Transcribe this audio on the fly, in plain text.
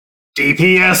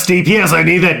DPS, DPS, I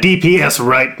need that DPS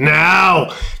right now.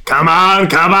 Come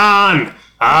on.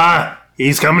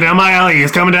 He's coming down my alley.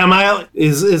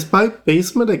 Is my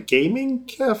basement a gaming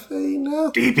cafe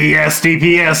now?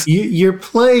 DPS. You're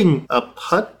playing a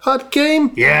putt-putt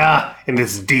game? Yeah, and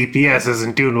this DPS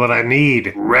isn't doing what I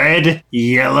need. Red,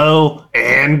 yellow,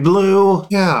 and blue.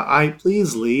 Yeah,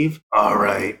 please leave. All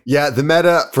right. Yeah, the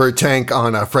meta for a tank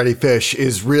on Freddy Fish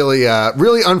is really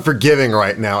unforgiving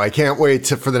right now. I can't wait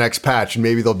for the next patch, and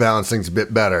maybe they'll balance things a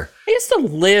bit better. I used to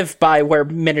live by where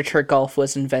miniature golf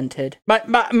was invented.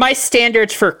 My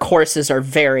standards for courses are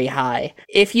very high.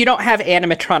 If you don't have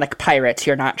animatronic pirates,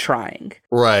 you're not trying.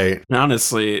 Right. And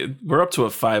honestly, we're up to a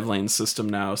 5-lane system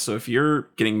now, so if you're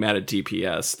getting mad at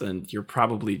DPS, then you're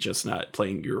probably just not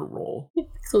playing your role.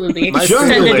 Absolutely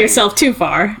extended yourself too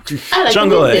far.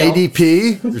 Jungle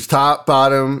ADP, there's top,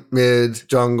 bottom, mid,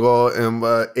 jungle, and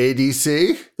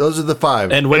ADC. Those are the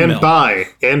 5. And windmill.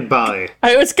 And buy.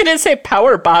 I was going to say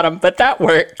power bottom, but that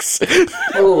works.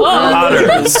 No,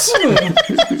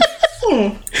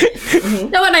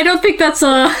 and I don't think that's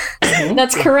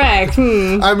correct.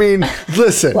 I mean,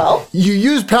 listen, you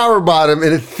use power bottom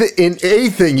in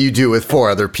anything you do with 4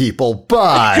 other people,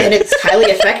 but... And it's highly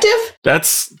effective?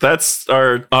 That's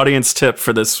our audience tip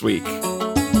for this week.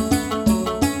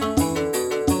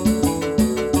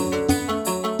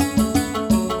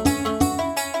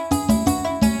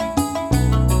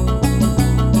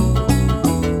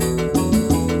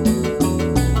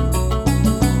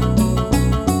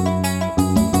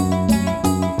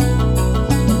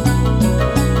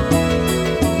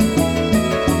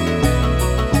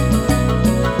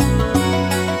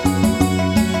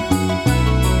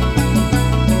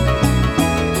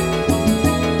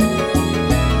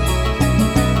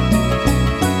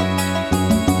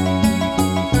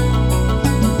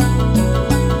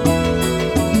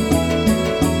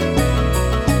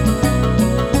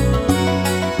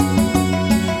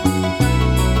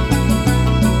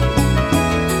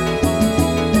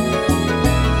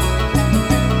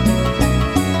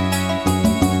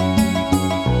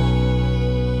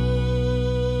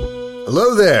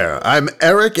 Hello there, I'm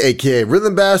Eric, aka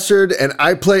Rhythm Bastard, and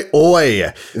I play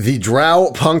Oi, the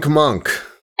Drow Punk Monk.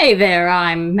 Hey there,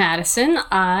 I'm Madison.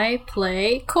 I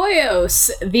play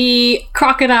Koyos, the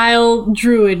Crocodile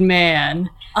Druid Man.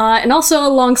 And also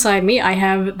alongside me, I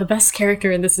have the best character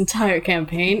in this entire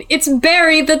campaign. It's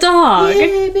Barry the dog.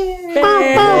 One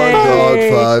dog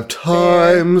 5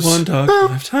 times. One dog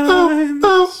 5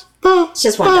 times. It's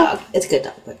just one dog. It's a good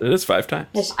dog. But It is 5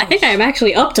 times. I think I am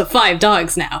actually up to 5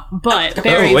 dogs now, but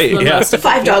Barry's the most.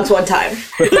 5 dogs one time.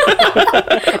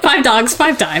 5 dogs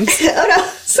 5 times. Oh no,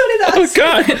 so many dogs. Oh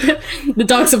god. The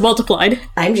dogs have multiplied.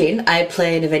 I'm Jean. I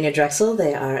play Navenia Drexel.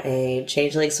 They are a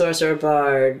changeling sorcerer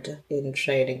bard in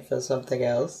training for something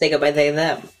else. They go by they,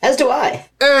 them. As do I.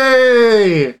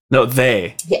 Hey! No,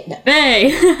 they. Yeah, no. Hey.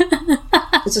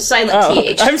 It's a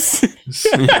silent TH.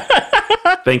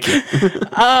 Thank you.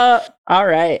 All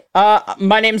right.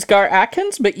 My name's Gar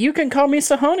Atkins, but you can call me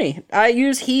Sahoni. I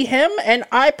use he, him, and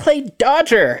I play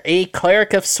Dodger, a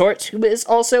cleric of sorts who is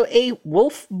also a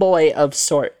wolf boy of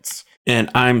sorts.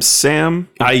 And I'm Sam.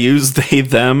 I use they,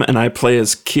 them, and I play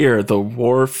as Kier, the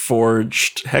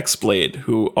Warforged Hexblade,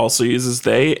 who also uses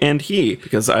they and he,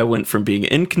 because I went from being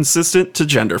inconsistent to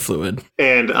gender fluid.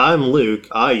 And I'm Luke.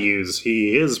 I use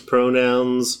he, his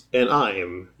pronouns, and I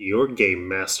am your game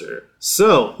master.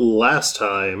 So, last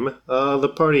time, the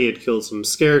party had killed some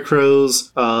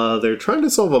scarecrows. They're trying to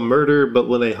solve a murder, but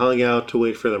when they hung out to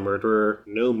wait for the murderer,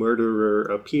 no murderer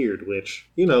appeared, which,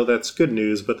 that's good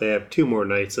news, but they have 2 more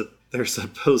nights that they're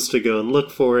supposed to go and look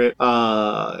for it.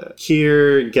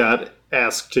 Kier got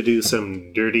asked to do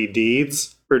some dirty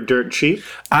deeds for dirt cheap.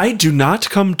 I do not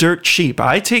come dirt cheap.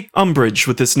 I take umbrage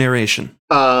with this narration.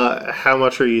 How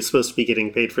much are you supposed to be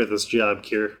getting paid for this job,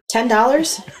 Kier? $10?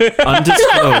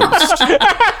 Undisclosed.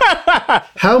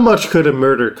 How much could a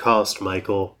murder cost,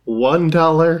 Michael?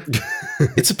 $1?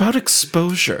 It's about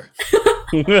exposure.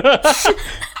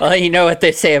 Well, you know what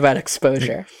they say about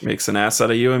exposure. Makes an ass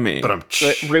out of you and me.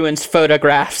 It ruins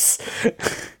photographs.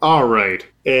 All right.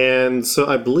 And so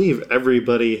I believe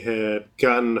everybody had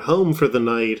gotten home for the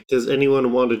night. Does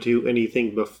anyone want to do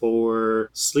anything before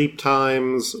sleep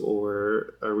times,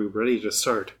 or are we ready to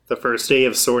start the first day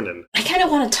of Sornin? I kind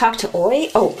of want to talk to Oi.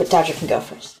 Oh, but Dodger can go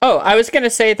first. Oh, I was going to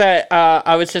say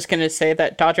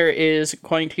that, Dodger is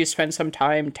going to spend some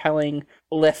time telling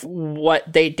Lif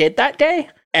what they did that day,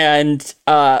 and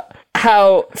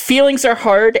how feelings are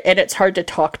hard, and it's hard to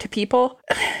talk to people,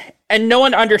 and no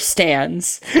one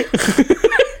understands.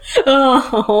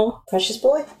 Oh. Precious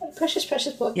boy.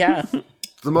 Precious boy. Yeah.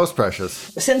 The most precious.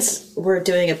 Since we're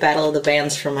doing a battle of the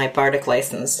bands for my bardic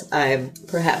license, I'm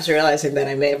perhaps realizing that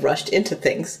I may have rushed into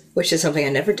things, which is something I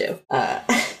never do.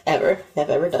 Ever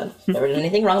done. Never done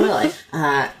anything wrong in my life.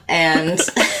 And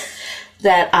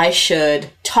that I should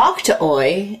talk to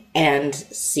Oi and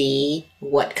see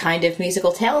what kind of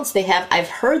musical talents they have. I've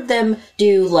heard them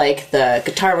do, like, the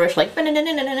guitar riff, like,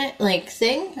 like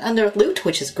thing on their lute,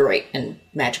 which is great and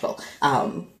magical.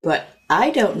 But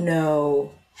I don't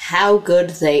know how good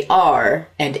they are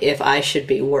and if I should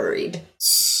be worried.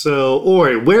 So,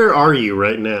 Ori, where are you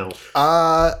right now?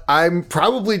 I'm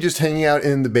probably just hanging out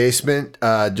in the basement,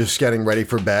 just getting ready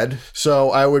for bed. So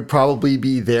I would probably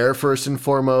be there first and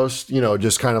foremost,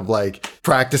 just kind of like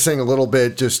practicing a little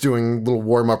bit, just doing little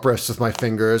warm-up rests with my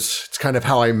fingers. It's kind of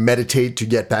how I meditate to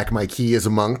get back my key as a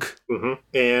monk. Mm-hmm.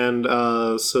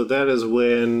 And so that is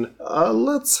when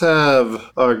let's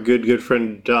have our good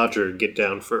friend Dodger get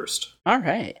down first. All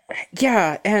right.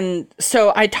 Yeah, and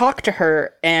so I talked to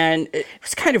her, and it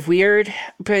was kind of weird,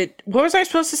 but what was I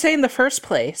supposed to say in the first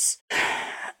place?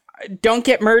 Don't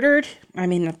get murdered? I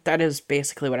mean, that is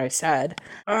basically what I said.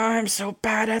 I'm so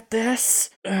bad at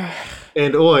this.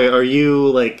 And Oi, are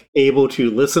you, like, able to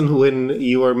listen when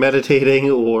you are meditating,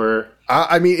 or...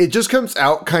 I mean, it just comes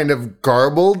out kind of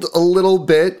garbled a little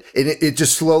bit. It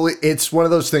just slowly, it's one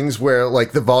of those things where,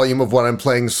 like, the volume of what I'm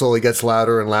playing slowly gets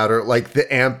louder and louder. Like,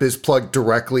 the amp is plugged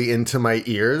directly into my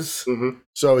ears. Mm-hmm.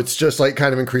 So it's just, like,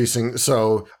 kind of increasing.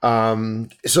 So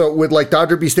would, like,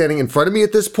 Dodger be standing in front of me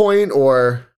at this point,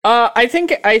 or... I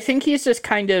think he's just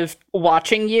kind of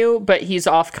watching you, but he's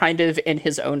off kind of in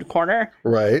his own corner.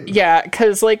 Right. Yeah,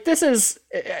 because, like, this is...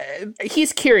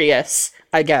 he's curious,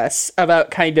 I guess,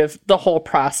 about kind of the whole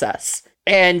process.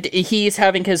 And he's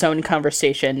having his own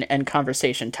conversation and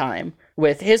conversation time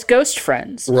with his ghost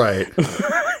friends. Right.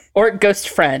 Or ghost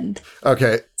friend.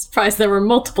 Okay. Surprised there were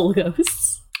multiple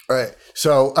ghosts. All right.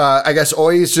 So I guess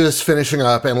Oi is just finishing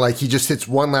up, and like he just hits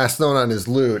one last note on his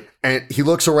lute, and he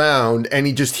looks around and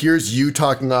he just hears you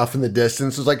talking off in the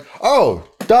distance. It's like, oh,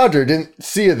 Dodger, didn't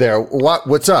see you there.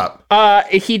 What's up?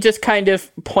 He just kind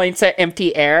of points at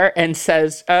empty air and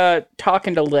says,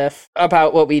 talking to Liff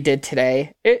about what we did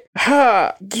today.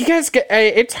 You guys,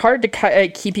 it's hard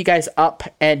to keep you guys up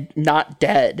and not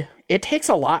dead. It takes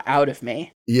a lot out of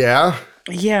me. Yeah?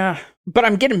 Yeah, but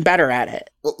I'm getting better at it.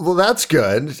 Well, that's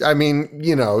good. I mean,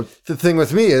 the thing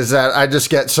with me is that I just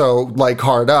get so, like,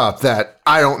 hard up that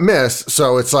I don't miss.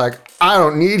 So it's like, I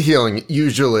don't need healing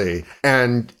usually.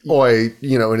 And Oi,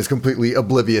 in his completely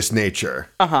oblivious nature.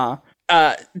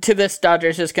 To this,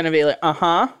 Dodger's just going to be like,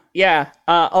 yeah,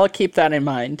 I'll keep that in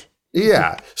mind.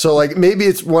 Yeah. So like maybe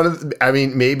it's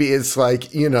maybe it's like,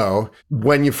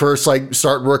 when you first like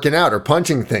start working out or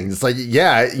punching things, it's like,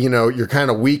 yeah, you're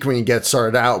kind of weak when you get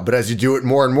started out, but as you do it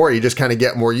more and more, you just kind of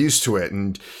get more used to it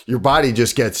and your body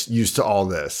just gets used to all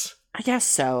this. I guess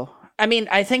so. I mean,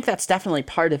 I think that's definitely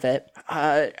part of it.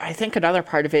 I think another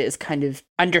part of it is kind of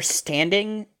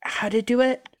understanding how to do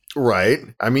it. Right.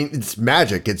 I mean, it's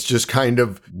magic. It's just kind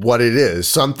of what it is.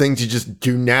 Some things you just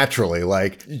do naturally.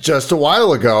 Like just a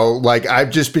while ago, like I've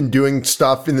just been doing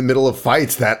stuff in the middle of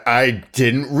fights that I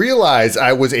didn't realize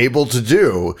I was able to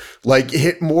do. Like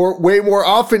hit way more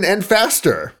often and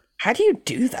faster. How do you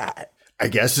do that? I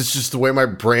guess it's just the way my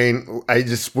brain,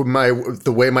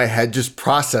 the way my head just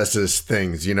processes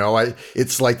things,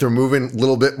 it's like they're moving a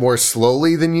little bit more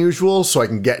slowly than usual so I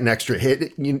can get an extra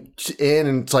hit in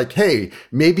and it's like, hey,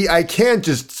 maybe I can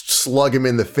just slug him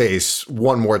in the face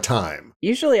one more time.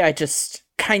 Usually I just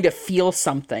kind of feel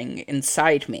something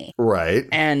inside me. Right.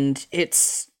 And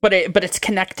it's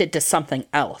connected to something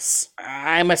else.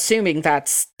 I'm assuming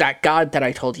that's that god that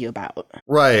I told you about.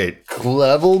 Right.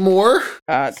 Clevelmore?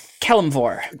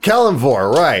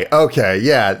 Kelemvor, right. Okay,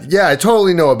 yeah, I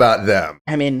totally know about them.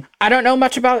 I mean, I don't know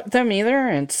much about them either,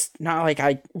 and it's not like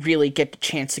I really get the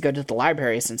chance to go to the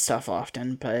libraries and stuff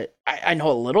often, but I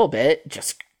know a little bit,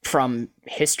 just from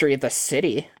history of the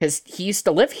city, because he used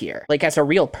to live here, like as a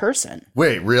real person.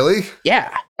 Wait, really?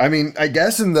 Yeah. I mean, I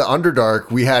guess in the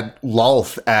Underdark, we had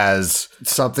Lolth as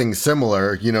something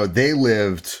similar. They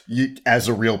lived as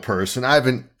a real person. I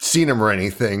haven't seen him or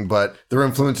anything, but their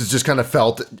influence is just kind of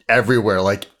felt everywhere.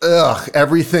 Like,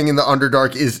 everything in the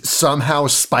Underdark is somehow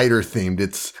spider themed.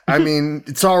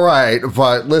 It's all right,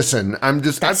 but listen,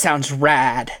 That sounds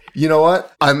rad. You know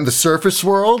what? I'm the surface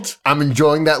world. I'm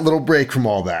enjoying that little break from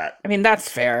all that. I mean, that's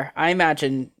fair. I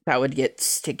imagine that would get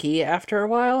sticky after a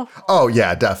while. Oh,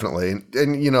 yeah, definitely.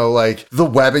 And like the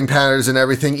webbing patterns and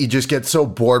everything, you just get so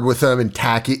bored with them and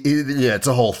tacky. Yeah, it's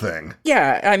a whole thing.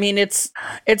 Yeah, I mean, it's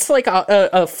like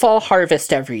a fall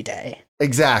harvest every day.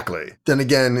 Exactly. Then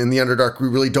again, in the Underdark, we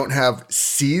really don't have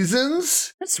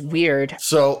seasons. That's weird.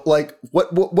 So, like,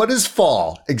 what is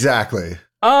fall exactly?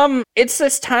 It's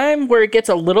this time where it gets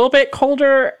a little bit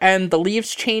colder and the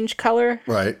leaves change color.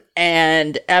 Right.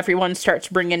 And everyone starts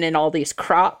bringing in all these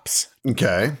crops.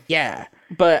 Okay. Yeah.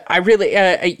 But I really,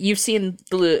 you've seen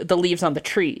the leaves on the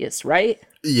trees, right?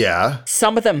 Yeah.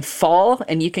 Some of them fall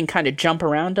and you can kind of jump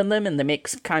around on them and they make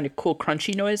some kind of cool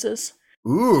crunchy noises.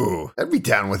 Ooh, I'd be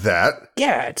down with that.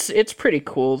 Yeah, it's pretty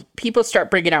cool. People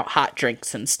start bringing out hot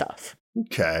drinks and stuff.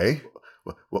 Okay.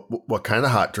 What kind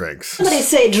of hot drinks? Somebody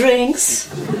say drinks.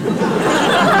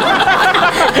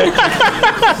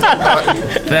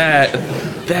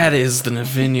 That is the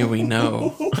Navinia we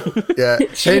know. Yeah.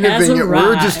 She Hey, has Navinia, we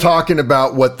were just arrived. talking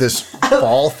about what this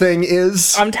fall thing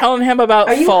is. I'm telling him about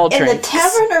Are you fall in drinks. the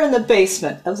tavern or in the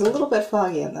basement? I was a little bit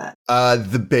foggy on that.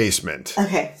 The basement.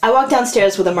 Okay. I walk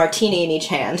downstairs with a martini in each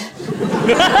hand.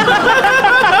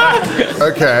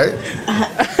 Okay.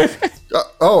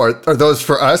 Are those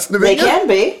for us, They Navinia? can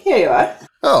be. Here you are.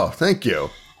 Oh, thank you.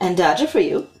 And Dodger for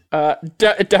you.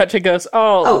 Dutcha goes,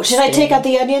 Oh, should I take out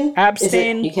the onion?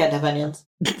 Abstain. Is it, you can't have onions.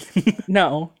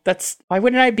 No, why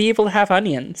wouldn't I be able to have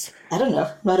onions? I don't know.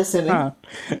 Not assuming. Huh.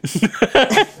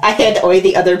 I hand Oi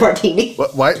the other martini.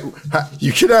 What? Why?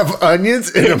 You can have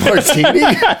onions in a martini?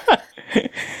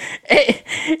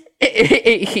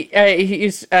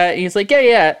 He's like,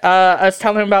 yeah. I was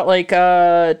telling him about like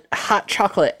hot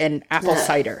chocolate and apple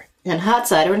cider. And hot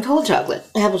cider and cold chocolate.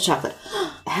 Apple chocolate.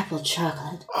 Apple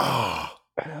chocolate.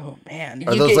 Oh man,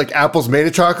 Are those like apples made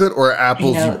of chocolate or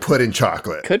apples I know. you put in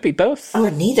chocolate? could be both, Or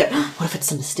neither. What if it's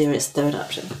the mysterious third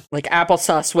option? like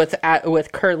applesauce with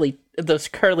those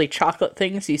curly chocolate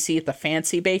things you see at the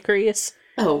fancy bakeries.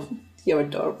 Oh, you're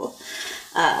adorable.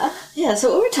 Yeah,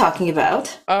 so what we're talking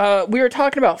about. We were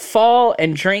talking about fall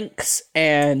and drinks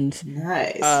and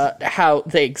Nice. how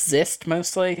they exist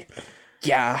mostly.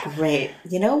 Yeah. Great.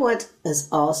 You know what is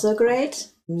also great?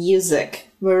 Music.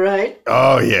 We're right?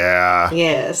 Oh, yeah.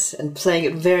 Yes, and playing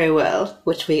it very well,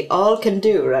 which we all can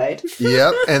do, right?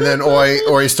 Yep. And then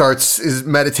Oi starts his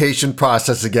meditation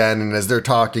process again. And as they're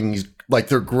talking, he's like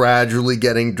they're gradually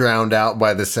getting drowned out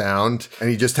by the sound. And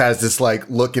he just has this like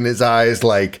look in his eyes.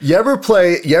 Like, you ever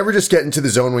just get into the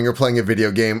zone when you're playing a video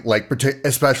game, like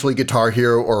especially Guitar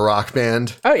Hero or Rock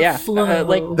Band? Oh yeah. Flow.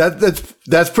 Like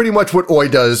That's pretty much what Oi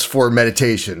does for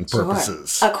meditation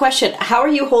purposes. A question. How are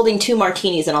you holding 2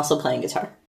 martinis and also playing guitar?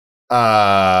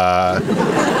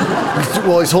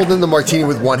 Well, he's holding the martini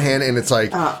with one hand, and it's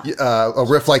like a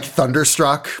riff like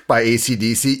Thunderstruck by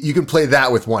AC/DC. You can play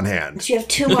that with one hand. So you have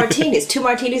 2 martinis. 2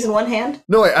 martinis in one hand?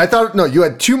 No, wait, you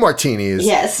had 2 martinis.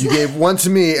 Yes. You gave one to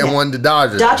me and one to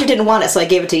Dodger. Dodger didn't want it, so I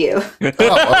gave it to you. Oh,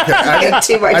 okay. got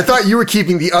 2 martinis. I thought you were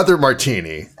keeping the other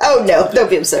martini. Oh no, don't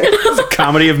be absurd.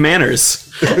 Comedy of manners.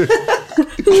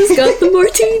 He's got the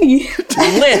martini.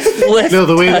 lift. No,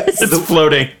 It's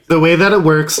floating. the way that it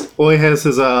works, Oi has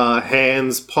his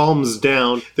hands palms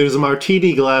down. There's a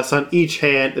martini glass on each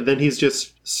hand, and then he's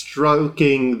just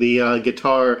stroking the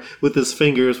guitar with his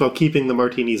fingers while keeping the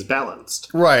martinis balanced.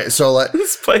 Right. So like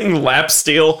He's playing lap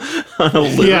steel on a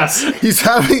lute. Yes. he's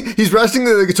resting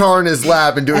the guitar in his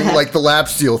lap and doing like the lap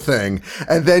steel thing,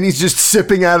 and then he's just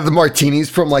sipping out of the martinis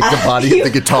from like the body of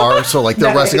the guitar. So like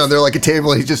they're resting on there like a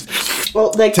table. And he's just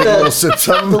Well, like taking little sips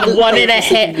of them. One in a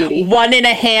Sleeping hand, Beauty. one in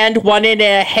a hand, one in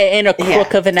a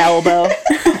crook of an elbow.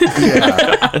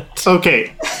 Yeah.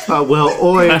 Okay. Well,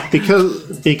 Oi,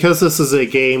 because this is a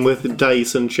game with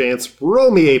dice and chance,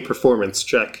 roll me a performance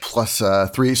check. Plus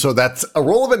 3, so that's a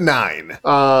roll of a 9.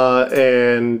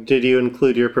 And did you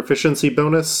include your proficiency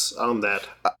bonus on that?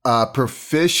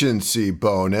 Proficiency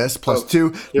bonus plus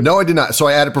 2. No, I did not. So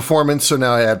I added performance, so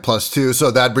now I add plus 2,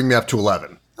 so that'd bring me up to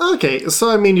 11. Okay,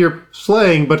 so I mean you're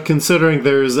playing, but considering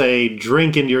there's a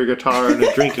drink in your guitar and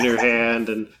a drink in your hand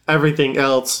and everything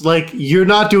else, like you're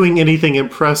not doing anything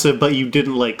impressive, but you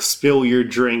didn't like spill your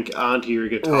drink onto your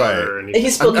guitar Right. or anything.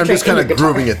 He spilled I'm the just drink kind in of your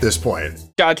guitar. grooving at this point.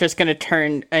 Dodger's gonna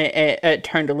turn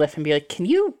to Liff and be like, "Can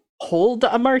you hold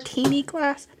a martini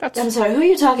glass?" That's I'm sorry, who are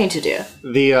you talking to, dear?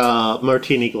 The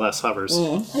martini glass hovers.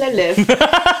 Hello, Liv.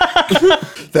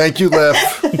 Thank you, Liff.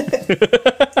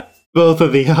 Both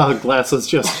of the glasses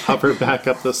just hover back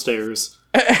up the stairs.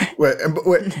 Wait,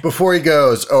 before he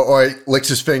goes, Oi licks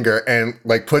his finger and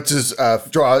like puts his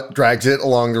drags it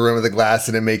along the rim of the glass,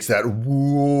 and it makes that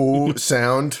woo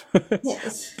sound.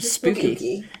 Yes.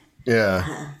 Spooky.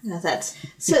 Yeah. That's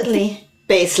certainly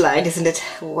baseline, isn't it?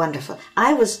 Wonderful.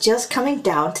 I was just coming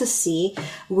down to see,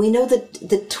 we know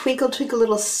the Twinkle Twinkle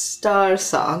Little Star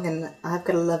song, and I've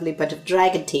got a lovely bunch of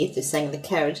dragon teeth who sang in the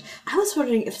carriage. I was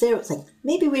wondering if there was, like,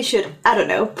 maybe we should, I don't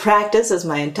know, practice, as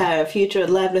my entire future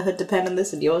and livelihood depend on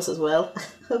this, and yours as well.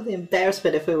 The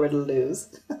embarrassment if we were to lose.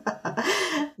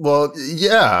 Well,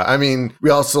 yeah. I mean, we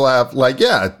also have, like,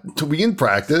 we can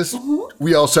practice. Mm-hmm.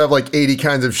 We also have, like, 80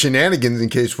 kinds of shenanigans in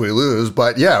case we lose.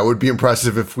 But, yeah, it would be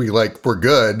impressive if we, like, were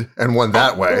good and won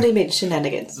that way. What do you mean,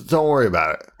 shenanigans? Don't worry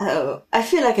about it. Oh, I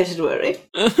feel like I should worry.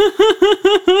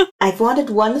 I've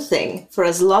wanted one thing for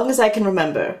as long as I can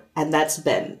remember, and that's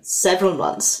been several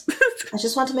months. I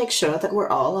just want to make sure that we're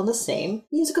all on the same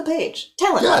musical page,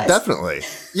 talent-wise. Yeah, definitely.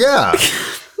 Yeah.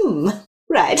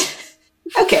 Right.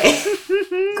 Okay.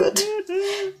 Good.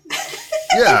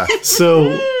 Yeah.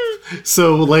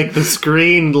 So like the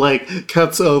screen like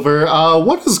cuts over.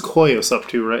 What is Koyos up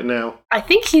to right now? I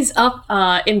think he's up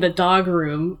in the dog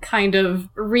room, kind of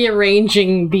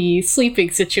rearranging the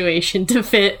sleeping situation to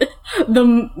fit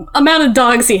the amount of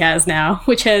dogs he has now,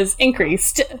 which has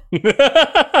increased.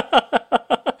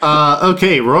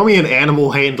 Okay, roll me an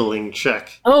animal handling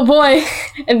check. Oh boy,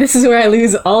 and this is where I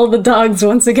lose all the dogs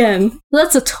once again.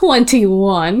 That's a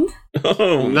 21.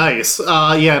 Oh, Nice.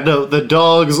 The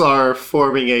dogs are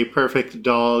forming a perfect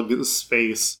dog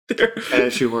space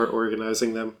as you are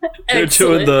organizing them. they're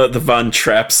doing the Von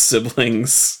Trapp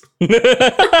siblings.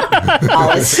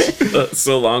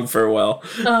 So long farewell.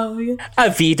 Oh, yeah.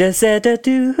 Avida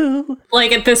Zedadu.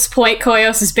 Like at this point,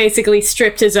 Koyos has basically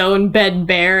stripped his own bed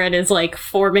bare and is like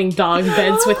forming dog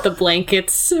beds with the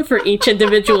blankets for each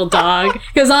individual dog.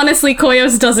 Because honestly,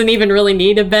 Koyos doesn't even really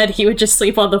need a bed. He would just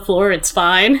sleep on the floor. It's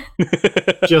fine.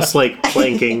 Just like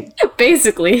planking.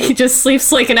 Basically, he just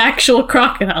sleeps like an actual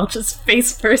crocodile, just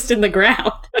face first in the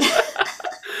ground.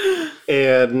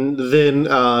 And then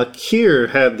Kier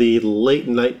had the late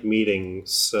night meeting.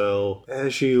 So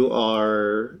as you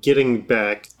are getting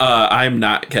back, I'm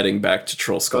not getting back to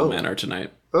Troll Skull Oh. Manor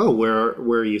tonight. where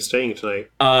are you staying tonight?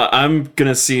 I'm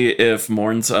gonna see if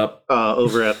Morn's up.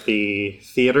 Over at the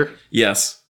theater.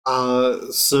 Yes.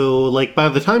 So like by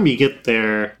the time you get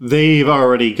there, they've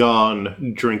already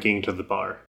gone drinking to the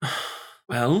bar.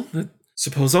 Well,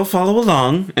 suppose I'll follow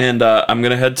along, and I'm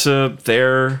gonna head to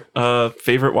their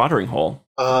favorite watering hole.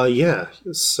 Yeah.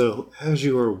 So as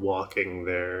you are walking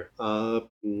there,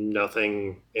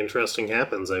 nothing interesting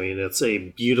happens. I mean, it's a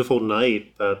beautiful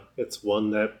night, but it's one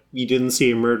that you didn't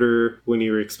see a murder when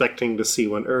you were expecting to see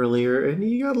one earlier, and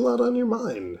you got a lot on your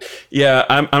mind. Yeah,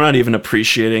 I'm not even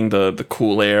appreciating the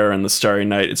cool air and the starry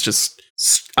night. It's just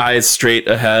eyes straight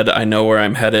ahead. I know where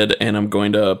I'm headed, and I'm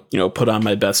going to, put on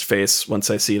my best face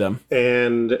once I see them.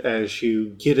 And as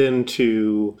you get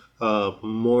into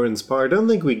Morn's bar, I don't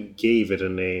think we gave it a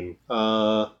name.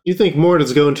 You think Morn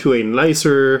is going to a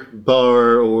nicer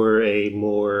bar or a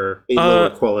lower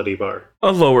quality bar?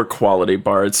 A lower quality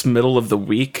bar. It's middle of the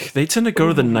week. They tend to go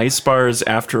to the nice bars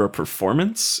after a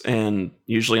performance, and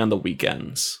usually on the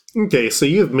weekends. Okay, so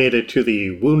you've made it to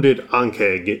the Wounded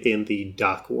Ankeg in the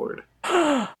dock ward.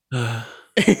 I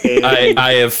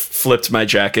have flipped my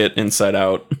jacket inside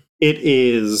out. It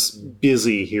is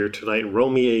busy here tonight. Roll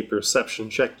me a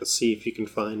perception check to see if you can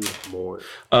find more.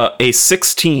 A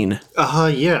 16.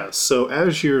 Yeah. So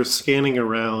as you're scanning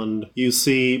around, you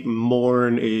see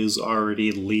Morn is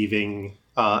already leaving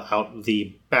out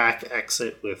the back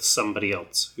exit with somebody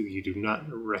else who you do not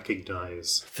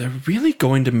recognize. They're really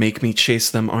going to make me chase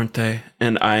them, aren't they?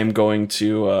 And I'm going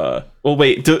to, well,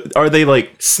 wait, are they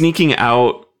like sneaking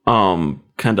out,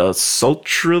 kind of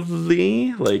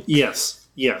sultrily? Like,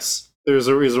 Yes. There's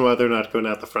a reason why they're not going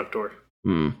out the front door.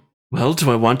 Well,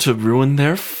 do I want to ruin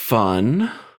their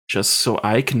fun just so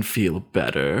I can feel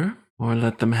better, or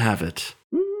let them have it?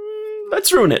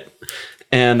 Let's ruin it.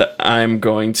 And I'm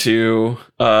going to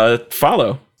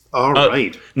follow. All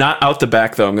right. Not out the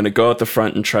back, though. I'm going to go out the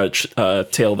front and try to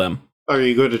tail them. Are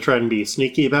you going to try and be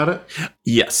sneaky about it?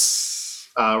 Yes.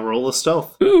 Roll a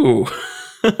stealth. Ooh.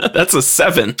 That's a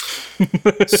 7.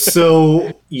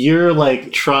 So you're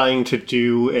like trying to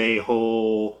do a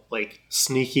whole like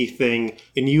sneaky thing,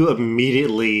 and you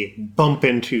immediately bump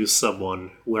into someone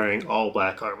wearing all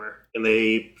black armor. And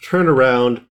they turn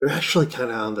around. They're actually kind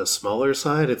of on the smaller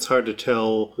side. It's hard to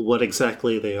tell what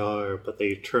exactly they are, but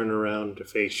they turn around to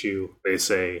face you. They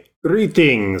say,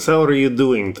 "Greetings, how are you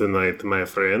doing tonight, my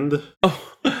friend?" Oh,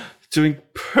 doing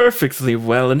perfectly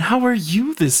well. And how are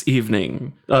you this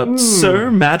evening?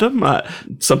 Sir, madam,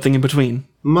 something in between.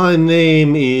 My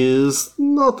name is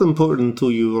not important to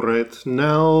you right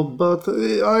now, but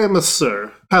I am a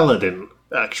Sir Paladin,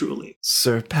 actually.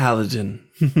 Sir Paladin.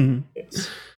 Yes.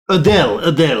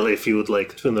 Adele, if you would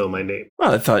like to know my name.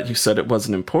 Well, I thought you said it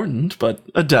wasn't important, but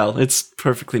Adele, it's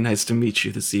perfectly nice to meet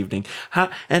you this evening.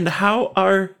 How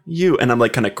are you? And I'm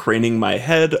like kind of craning my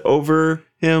head over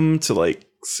him to like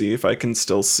see if I can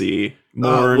still see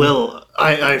more. Well,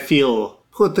 I feel...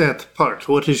 Put that part.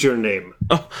 What is your name?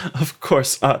 Oh, of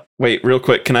course. Wait, real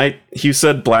quick. You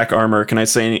said black armor. Can I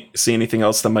see anything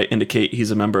else that might indicate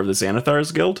he's a member of the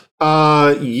Xanathar's Guild?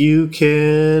 You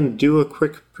can do a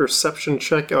quick perception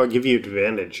check. I'll give you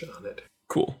advantage on it.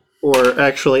 Cool. Or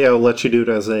actually, I'll let you do it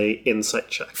as a insight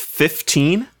check.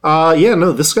 15? Yeah,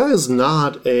 no, this guy is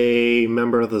not a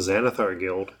member of the Xanathar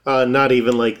Guild. Not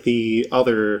even like the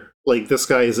other... Like, this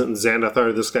guy isn't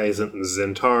Xanathar, this guy isn't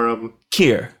Zentarum.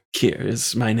 Kier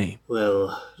is my name.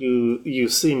 Well, you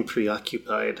seem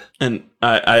preoccupied. And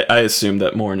I assume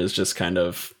that Morn is just kind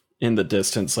of in the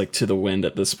distance, like to the wind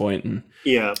at this point. And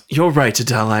yeah. You're right,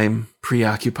 Adele, I'm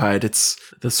preoccupied. It's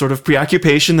the sort of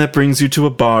preoccupation that brings you to a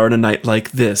bar on a night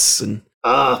like this, and...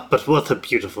 But what a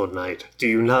beautiful night. Do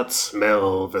you not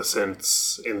smell the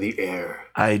scents in the air?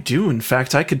 I do. In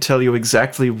fact, I could tell you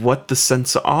exactly what the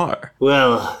scents are.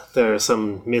 Well, there are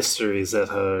some mysteries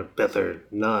that are better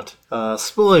not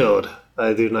spoiled.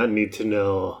 I do not need to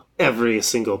know every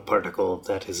single particle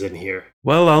that is in here.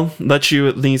 Well, I'll let you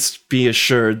at least be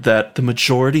assured that the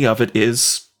majority of it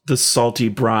is the salty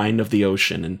brine of the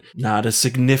ocean, and not a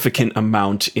significant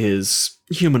amount is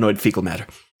humanoid fecal matter.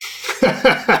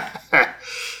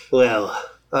 Well,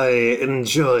 I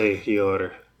enjoy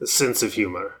your sense of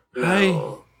humor.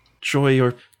 I enjoy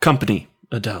your company,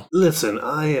 Adele. Listen,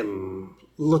 I am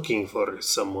looking for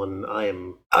someone.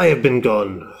 I have been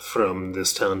gone from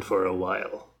this town for a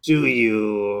while. Do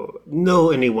you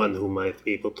know anyone who might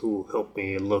be able to help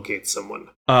me locate someone?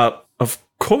 Of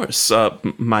course.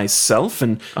 Myself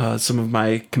and some of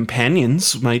my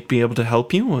companions might be able to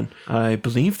help you, and I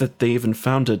believe that they even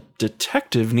found a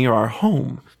detective near our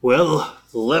home. Well,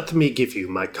 let me give you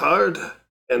my card,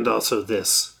 and also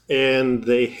this. And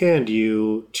they hand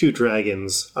you 2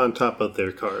 dragons on top of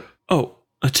their card. Oh,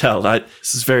 Adele,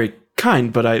 this is very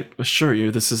kind, but I assure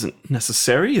you this isn't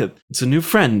necessary. It's a new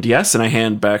friend, yes? And I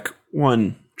hand back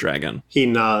 1 dragon. He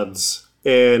nods,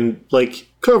 and,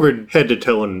 covered head to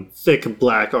toe in thick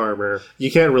black armor. You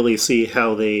can't really see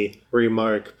how they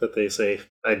remark, but they say,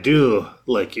 I do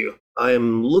like you. I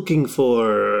am looking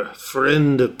for a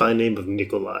friend by name of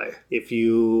Nikolai. If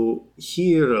you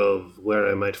hear of where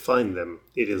I might find them,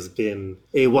 it has been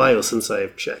a while since I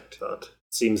have checked, but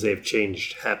it seems they've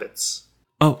changed habits.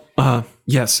 Oh,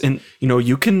 yes, and,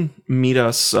 you can meet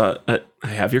us, I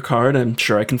have your card, I'm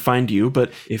sure I can find you,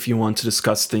 but if you want to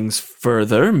discuss things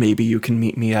further, maybe you can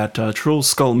meet me at Troll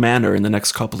Skull Manor in the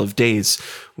next couple of days,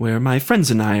 where my friends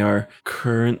and I are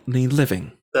currently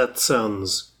living. That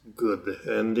sounds good,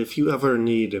 and if you ever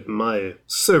need my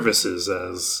services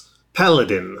as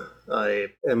paladin, I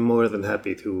am more than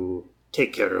happy to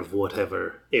take care of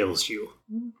whatever ails you.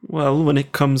 Well, when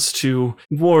it comes to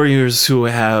warriors who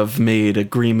have made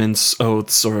agreements,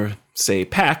 oaths, or, say,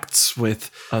 pacts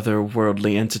with other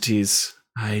worldly entities,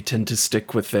 I tend to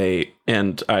stick with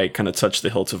and I kind of touch the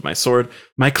hilt of my sword,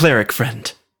 my cleric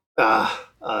friend.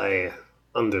 I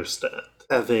understand.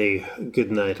 Have a good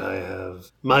night. I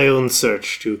have my own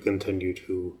search to continue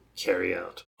to carry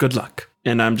out. Good luck.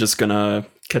 And I'm just gonna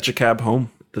catch a cab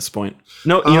home at this point.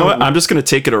 No, you know what? I'm just gonna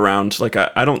take it around.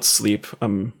 I don't sleep.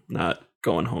 I'm not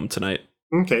going home tonight.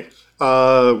 Okay.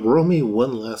 Roll me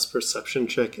one last perception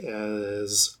check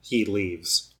as he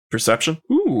leaves. Perception?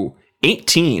 Ooh,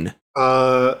 18.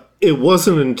 It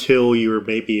wasn't until you were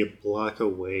maybe a block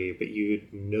away, but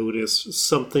you'd noticed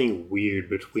something weird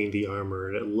between the armor,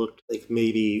 and it looked like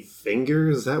maybe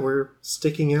fingers that were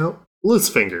sticking out. Loose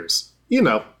fingers.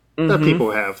 That people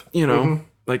have.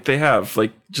 Like they have,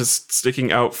 just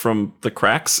sticking out from the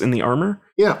cracks in the armor.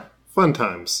 Yeah, fun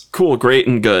times. Cool, great,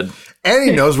 and good. And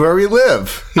he knows where we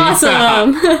live.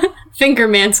 Awesome! Finger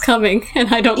Man's coming, and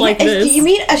I don't like this. You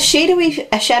meet a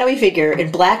shadowy figure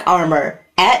in black armor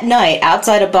at night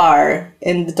outside a bar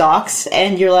in the docks,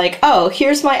 and you're like, oh,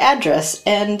 here's my address,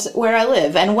 and where I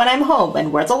live, and when I'm home,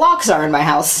 and where the locks are in my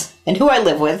house, and who I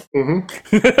live with. Mm-hmm.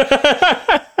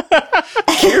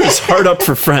 Here's hard up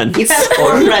for friends. You have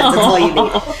 4 friends, that's all you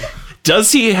need.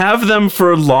 Does he have them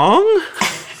for long?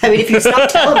 I mean, if you stop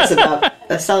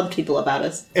telling people about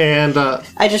us. And,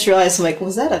 I just realized,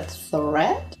 was that a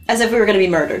threat? As if we were going to be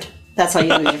murdered. That's how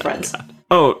you lose your friends.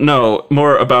 Oh, no,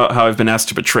 more about how I've been asked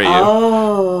to betray you.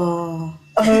 Oh.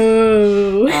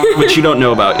 Oh, which you don't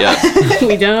know about yet.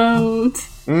 we don't.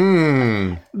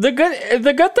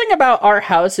 The good thing about our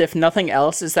house, if nothing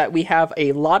else, is that we have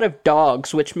a lot of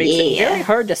dogs, which makes it Yeah. very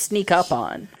hard to sneak up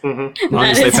on. As long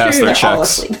as That they is pass true. their They're all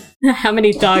checks. asleep. How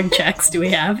many dog checks do we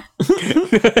have?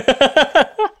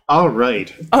 All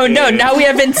right. Oh no, And- now we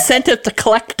have incentive to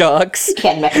collect dogs.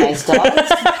 Can't mechanize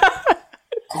dogs.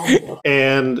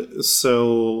 And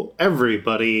so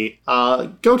everybody,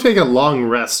 go take a long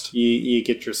rest. You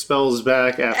get your spells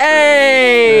back after.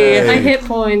 Hey! My hit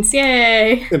points,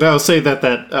 yay! And I'll say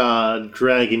that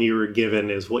dragon you were given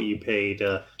is what you pay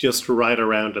to just ride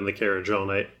around in the carriage all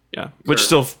night. Yeah, which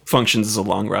still functions as a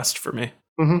long rest for me.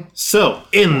 So,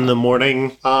 in the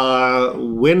morning,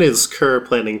 when is Kerr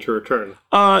planning to return?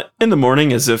 In the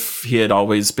morning, as if he had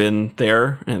always been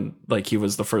there, and like he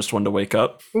was the first one to wake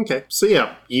up. Okay, so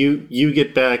yeah, you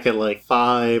get back at like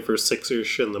 5 or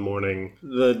 6ish in the morning.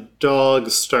 The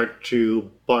dogs start to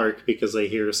bark because they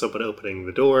hear someone opening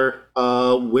the door.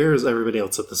 Where is everybody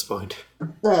else at this point?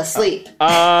 Sleep.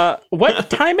 What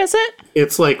time is it?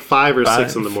 It's like 5 or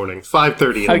 6 in the 5. morning.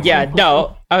 5:30. Oh yeah,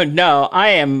 no. Oh no, I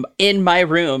am in my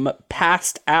room,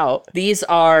 passed out. These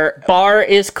are bar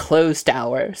is closed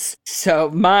hours. So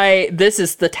this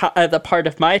is the the part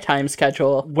of my time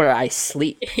schedule where I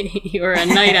sleep. You're a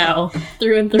night owl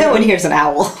through and through. No one hears an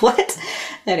owl. What?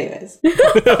 Anyways.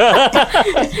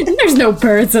 There's no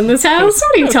birds in this house.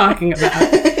 What are you talking about?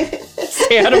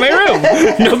 Stay out of my room.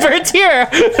 No birds here.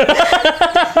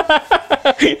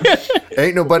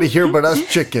 Ain't nobody here but us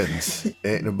chickens.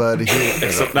 Ain't nobody here.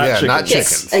 Except not yeah, not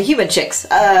chickens. chickens. Human chicks.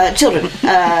 Children.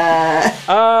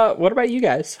 What about you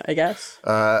guys, I guess?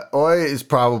 Oi is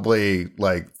probably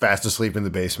like fast asleep in the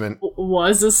basement.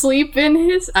 Was asleep in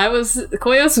his.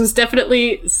 Koyos was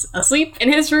definitely asleep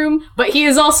in his room, but he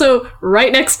is also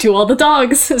right next to all the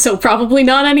dogs, so probably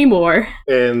not anymore.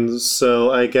 And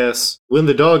so I guess when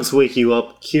the dogs wake you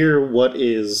up, Kier, what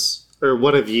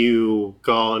have you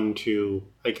gone to,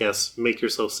 I guess, make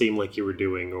yourself seem like you were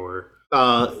doing? Or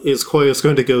is Koyos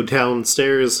going to go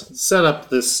downstairs, set up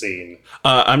this scene?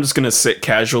 I'm just gonna sit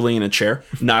casually in a chair,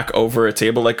 knock over a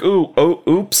table, like,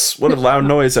 oops, what a loud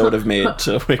noise I would have made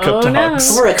to wake up Oh, no.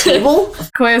 dogs. Over a table?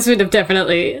 Koyos would have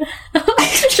definitely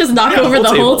just knock Yeah, over the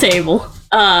whole whole table.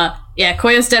 Yeah,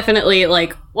 Koyos definitely,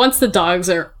 like, once the dogs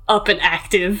are up and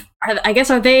active, are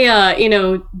they,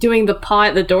 doing the paw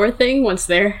at the door thing once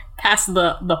they're past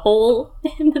the hole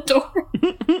in the door?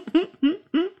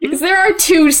 Because there are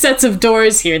 2 sets of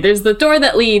doors here. There's the door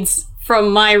that leads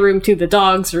from my room to the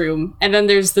dog's room, and then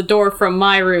there's the door from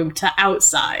my room to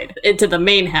outside, into the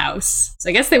main house. So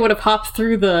I guess they would have hopped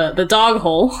through the dog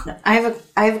hole. I have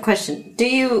a question. Do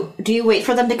you wait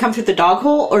for them to come through the dog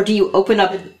hole, or do you open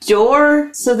up a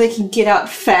door so they can get out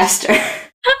faster?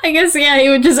 I guess, yeah, he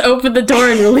would just open the door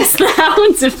and release the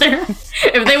hounds if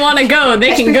they want to go,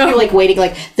 they can You're go. like waiting,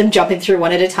 like them jumping through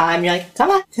one at a time. You're like,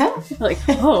 come on. Like,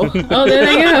 oh, there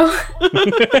they go.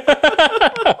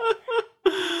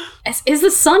 Is the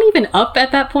sun even up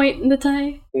at that point in the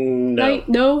night? No.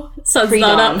 No? Sun's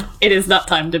Pre-dawn. not up. It is not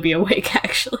time to be awake,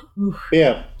 actually.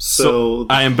 Yeah. So So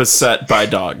I am beset by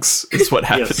dogs, is what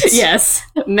happens. Yes,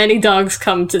 many dogs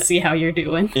come to see how you're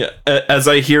doing. Yeah. As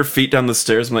I hear feet down the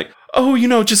stairs, I'm like, oh,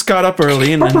 just got up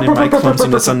early, and then in my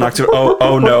clumsiness, I knocked it.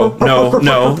 Oh, no.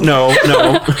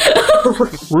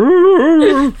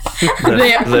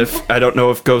 Liv, I don't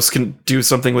know if ghosts can do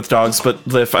something with dogs, but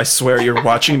Liv, I swear you're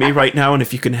watching me right now, and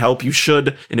if you can help, you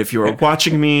should. And if you are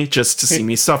watching me just to see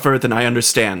me suffer, then I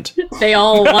understand. They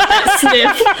all want that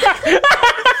sniff.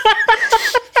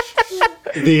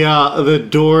 the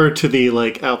door to the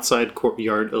like outside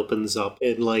courtyard opens up,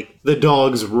 and like the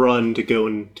dogs run to go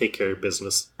and take care of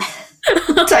business.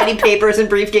 Tiny papers and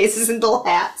briefcases and little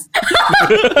hats.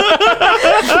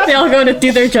 They all go to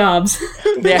do their jobs.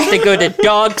 They have to go to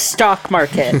dog stock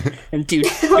market and do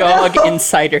dog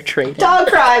insider trading. Dog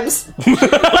crimes.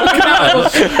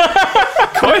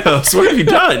 Koyos, what have you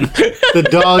done? The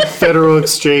Dog Federal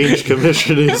Exchange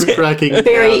Commission is cracking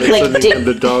Very, down and like, sending dick- them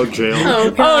to dog jail. Oh,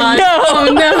 God. no!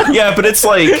 Oh, no. Yeah, but it's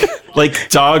like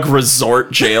dog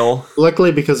resort jail.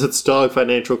 Luckily, because it's dog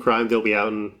financial crime, they'll be out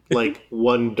in like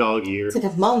 1 dog year. It's like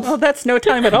a month. Oh, that's no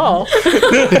time at all.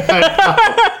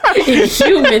 In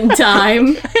human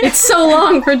time. It's so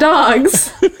long for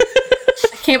dogs.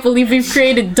 I can't believe we've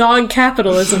created dog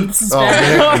capitalism. This is Oh,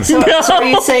 bad. man. So are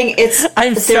you saying it's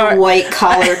I'm they're sorry. white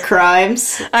collar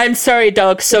crimes? I'm sorry,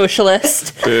 dog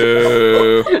socialist.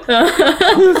 Boo.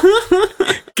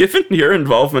 Given your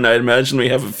involvement, I imagine we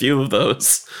have a few of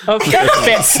those. Okay,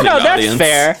 that's fair. No, that's Audience.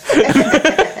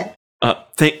 fair.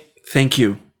 Thank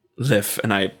you, Liv,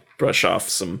 and I brush off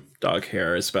some dog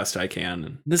hair as best I can.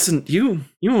 And listen, you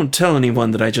won't tell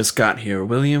anyone that I just got here,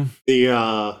 will you?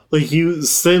 You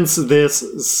sense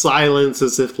this silence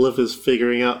as if Liv is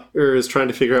figuring out, or is trying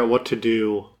to figure out what to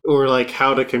do, or like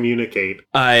how to communicate.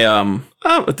 A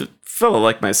fellow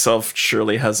like myself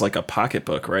surely has like a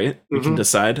pocketbook, right? We can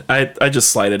decide. I just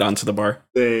slide it onto the bar.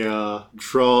 They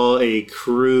draw a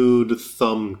crude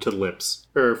thumb to lips,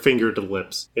 or finger to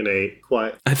lips, in a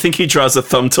quiet. I think he draws a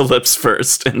thumb to lips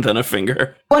first and then a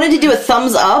finger. Wanted to do a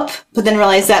thumbs up, but then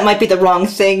realized that might be the wrong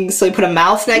thing, so he put a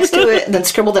mouth next to it and then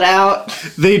scribbled it out.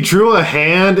 They drew a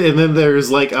hand, and then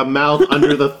there's like a mouth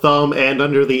under the thumb and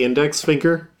under the index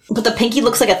finger. But the pinky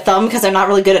looks like a thumb because they're not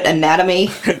really good at anatomy.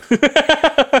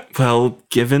 Well,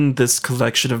 given this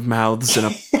collection of mouths and a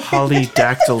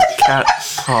polydactyl cat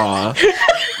paw,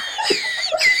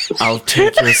 I'll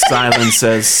take your silence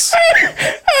as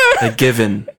a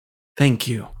given. Thank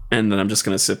you. And then I'm just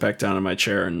going to sit back down in my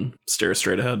chair and stare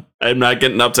straight ahead. I'm not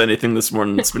getting up to anything this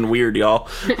morning. It's been weird, y'all.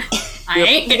 I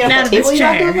ain't getting out of this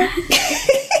chair.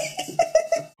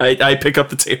 I pick up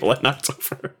the table I knocked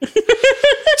over.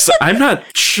 So I'm not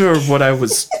sure what I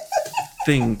was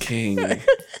thinking.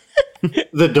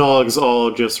 The dogs all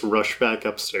just rush back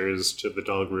upstairs to the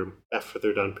dog room after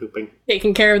they're done pooping.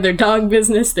 Taking care of their dog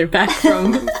business. They're back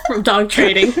from dog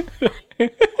trading.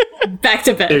 Back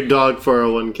to bed. Their dog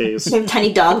 401ks. They have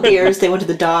tiny dog beers. They went to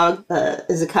the dog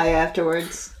izakaya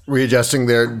afterwards. Readjusting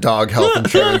their dog health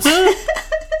insurance.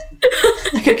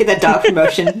 I could get that dog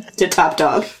promotion to top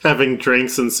dog. Having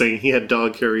drinks and singing. He had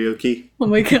dog karaoke. Oh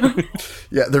my god.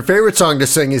 Yeah, their favorite song to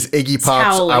sing is Iggy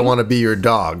Pop's howling. I Want to Be Your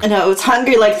Dog. I know, it's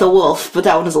Hungry Like the Wolf, but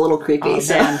that one was a little creepy.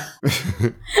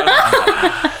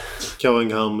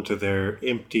 Going home to their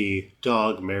empty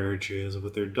dog marriages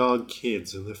with their dog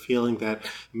kids, and the feeling that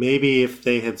maybe if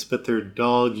they had spent their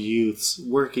dog youths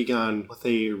working on what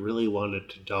they really wanted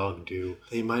to dog do,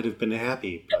 they might have been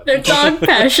happy. But Their dog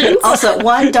passions. Also,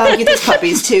 1, dog youth is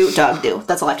puppies, 2, dog do.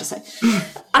 That's all I have to say.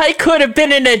 I could have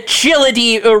been an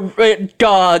agility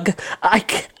dog. I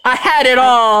had it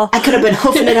all. I could have been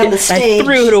hoofing it on the stage. I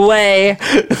threw it away.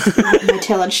 My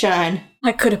tail and shine.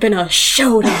 I could have been a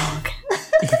show dog.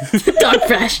 Dog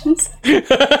passions.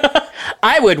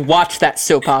 I would watch that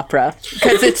soap opera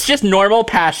because it's just normal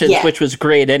passions, Yeah. which was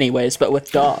great anyways, but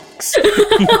with dogs.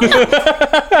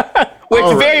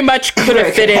 Which very much could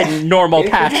have fit in normal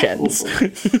passions.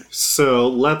 So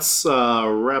let's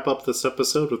wrap up this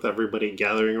episode with everybody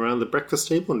gathering around the breakfast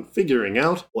table and figuring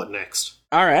out what next.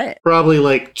 All right. Probably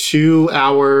like 2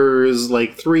 hours,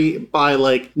 like 3, by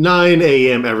like 9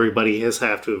 a.m. everybody has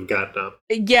have to have gotten up.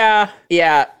 Yeah.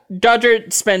 Dodger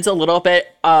spends a little bit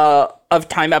of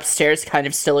time upstairs kind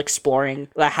of still exploring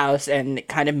the house and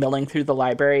kind of milling through the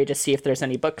library to see if there's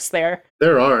any books there.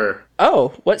 There are. Oh,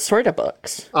 what sort of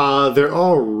books? They're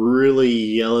all really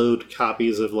yellowed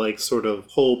copies of like sort of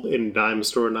pulp and dime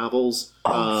store novels.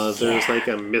 There's like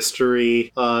a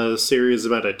mystery series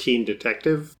about a teen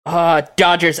detective.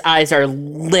 Dodger's eyes are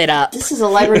lit up. This is a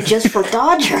library just for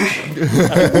Dodger.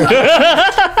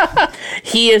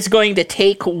 He is going to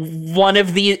take one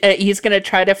of these. He's going to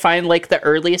try to find like the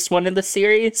earliest one in the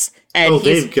series. And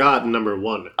they've got number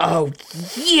 1. Oh,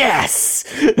 yes!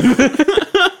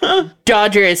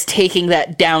 Dodger is taking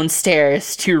that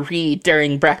downstairs to read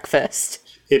during breakfast.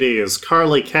 It is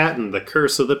Carly Catton, The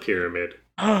Curse of the Pyramid.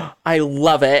 I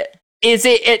love it. Is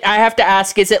it, I have to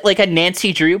ask, is it like a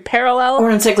Nancy Drew parallel? Or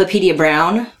Encyclopedia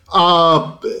Brown.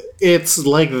 It's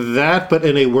like that, but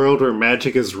in a world where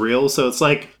magic is real, so it's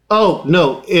like, oh,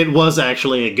 no, it was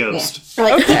actually a ghost. Or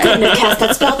like, you couldn't have cast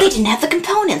that spell, they didn't have the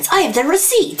components. I have their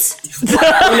receipts.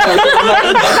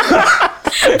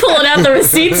 Pulling out the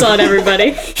receipts on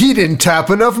everybody. He didn't tap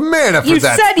enough mana for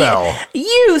that spell.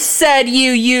 You said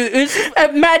you used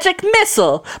a magic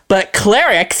missile, but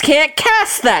clerics can't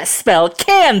cast that spell,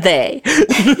 can they?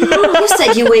 You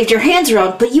said you waved your hands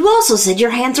around, but you also said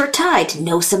your hands were tied.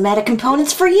 No somatic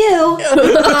components for you.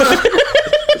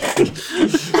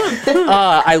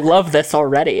 I love this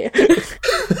already.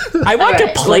 I want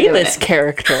to play this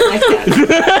character.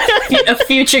 A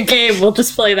future game, we'll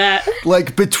just play that.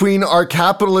 Like between our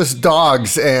capitalist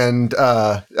dogs and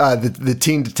the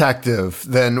teen detective,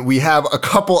 then we have a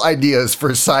couple ideas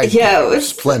for side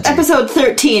It's plenty. episode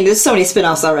 13. There's so many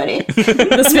spin-offs already.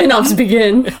 The spin-offs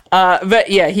begin. But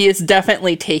yeah, he is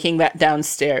definitely taking that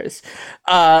downstairs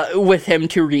with him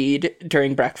to read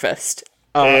during breakfast.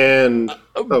 And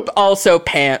Also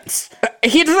pants.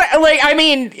 He doesn't like. I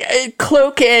mean,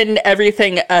 cloak and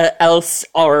everything else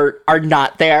are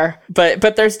not there.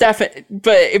 But there's definitely.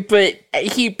 But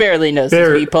he barely knows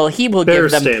these people. He will give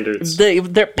them standards.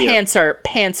 Their pants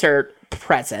are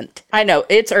present. I know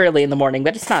it's early in the morning,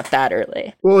 but it's not that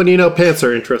early. Well, and pants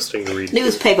are interesting to read.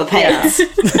 Newspaper pants.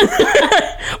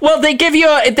 Well, they give you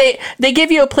they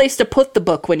give you a place to put the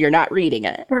book when you're not reading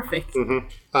it. Perfect.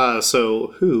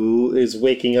 So who is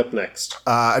waking up next?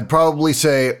 I'd probably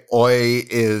say Oi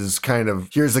is kind of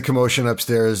hears the commotion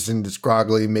upstairs and is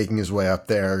groggily making his way up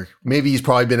there. Maybe he's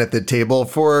probably been at the table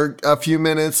for a few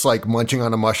minutes, like munching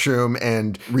on a mushroom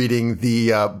and reading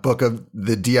the book of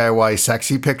the DIY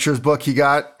sexy pictures book he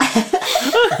got.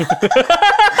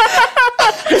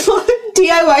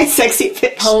 DIY sexy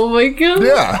pictures. Oh my god.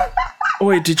 Yeah.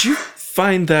 Wait, did you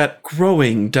find that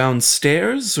growing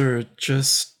downstairs or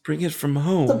just bring it from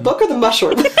home? The book or the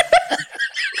mushroom?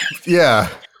 Yeah.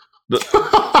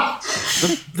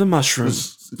 The mushroom,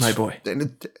 my boy.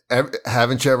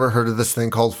 Haven't you ever heard of this thing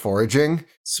called foraging?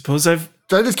 Suppose I've...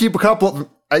 I just keep a couple of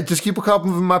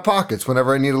them in my pockets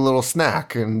whenever I need a little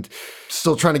snack, and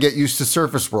still trying to get used to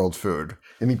surface world food.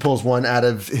 And he pulls one out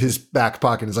of his back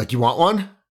pocket and is like, "You want one?"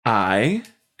 I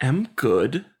am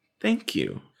good, thank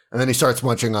you. And then he starts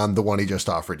munching on the one he just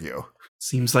offered you.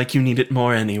 Seems like you need it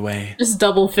more anyway. Just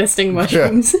double fisting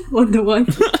mushrooms, 1-to-1.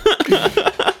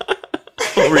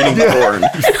 Reading porn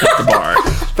at the bar.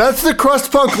 That's the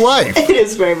crust punk life. It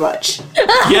is very much.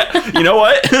 Yeah, you know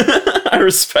what? I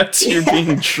respect you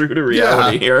being true to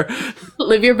reality here.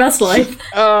 Live your best life.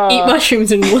 Eat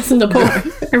mushrooms and listen to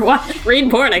porn. Or read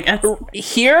porn, I guess.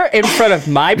 Here in front of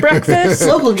my breakfast,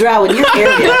 Local drow in your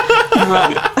area.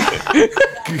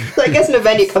 So I guess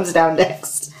Novenia comes down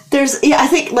next. I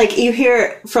think, like, you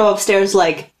hear from upstairs,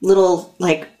 like, little,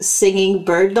 like, singing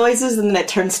bird noises, and then it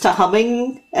turns to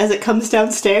humming as it comes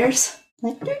downstairs.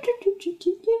 Like,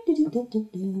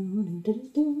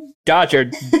 Dodger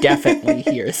definitely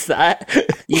hears that.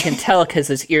 You can tell because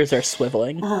his ears are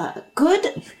swiveling.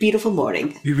 good, beautiful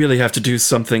morning. We really have to do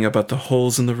something about the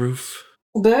holes in the roof.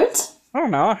 Birds? I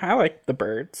don't know. I like the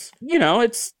birds.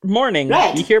 It's morning.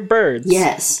 Right. You hear birds.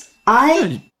 Yes.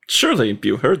 I Surely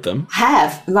you heard them.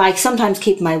 have, like, sometimes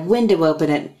keep my window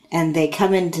open and they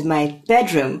come into my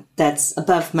bedroom that's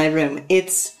above my room.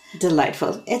 It's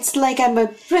delightful. It's like I'm a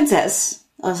princess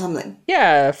or something.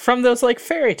 Yeah, from those like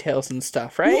fairy tales and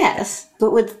stuff, right? Yes,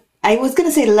 but I was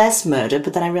gonna say less murder,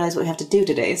 but then I realized what we have to do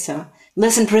today, so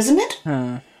less imprisonment?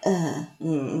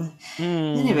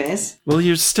 Anyways. Well,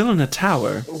 you're still in a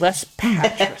tower. Less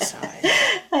patricide.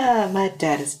 My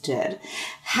dad is dead.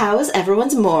 How is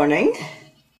everyone's morning?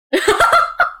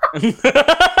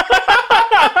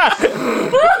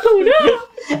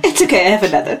 It's okay, I have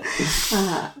another.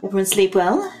 Everyone sleep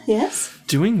well? Yes?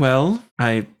 Doing well.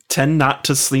 I tend not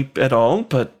to sleep at all,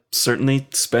 but certainly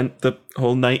spent the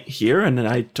whole night here, and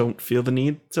I don't feel the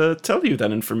need to tell you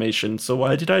that information, so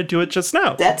why did I do it just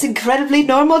now? That's incredibly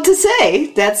normal to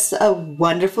say. That's a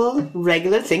wonderful,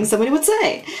 regular thing somebody would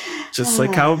say. Just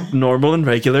like how normal and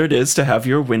regular it is to have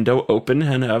your window open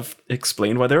and have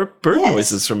explain why there are bird Yes,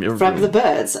 noises from your From room. the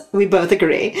birds. We both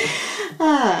agree.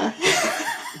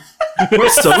 We're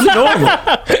so normal.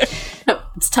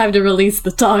 It's time to release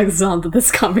the dogs onto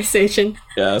this conversation.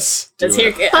 Yes. Let's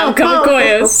hear outcome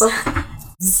Koyos.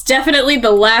 He's definitely the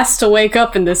last to wake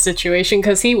up in this situation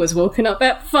because he was woken up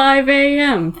at 5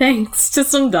 a.m. thanks to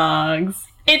some dogs.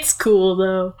 It's cool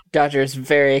though. Dodger's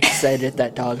very excited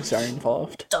that dogs are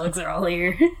involved. Dogs are all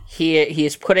here.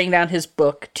 He's putting down his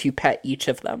book to pet each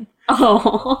of them.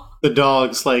 Oh. The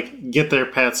dogs, like, get their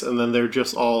pets, and then they're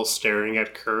just all staring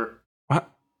at Kerr.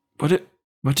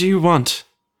 What do you want?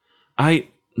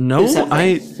 Do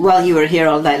something. Well, you were here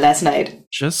all night last night.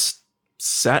 Just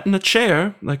sat in a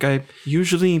chair like I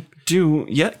usually do.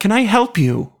 Yeah, can I help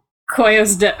you?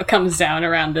 Koyos comes down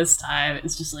around this time.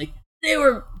 It's just like, they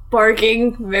were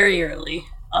barking very early.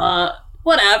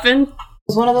 What happened? It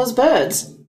was one of those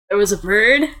birds. There was a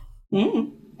bird?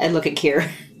 I look at Kier.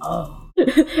 Oh,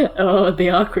 the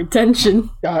awkward tension.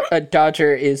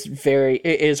 Dodger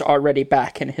is already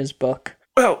back in his book.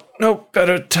 Well, no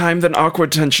better time than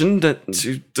awkward tension to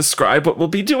describe what we'll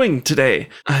be doing today.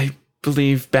 I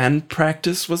believe band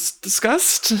practice was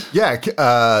discussed. Yeah,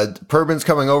 Purbin's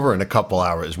coming over in a couple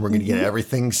hours. We're going to get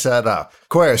everything set up.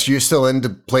 Koyos, you still in to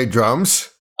play drums?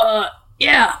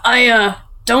 Yeah, I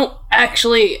don't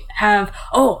actually have...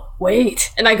 Oh,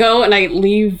 wait. And I go and I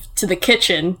leave to the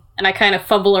kitchen, and I kind of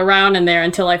fumble around in there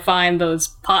until I find those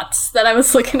pots that I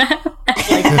was looking at, like,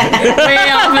 way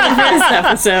off in the first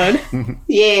episode.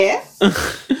 Yeah.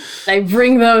 I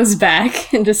bring those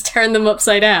back and just turn them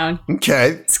upside down.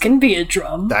 Okay, This can be a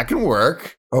drum. that can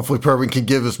work. Hopefully Pervin can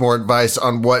give us more advice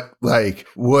on what, like,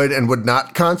 would and would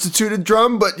not constitute a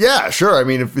drum. But yeah, sure. I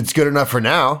mean, if it's good enough for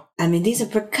now. I mean, these are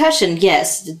percussion,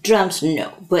 yes. The drums,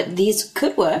 no. But these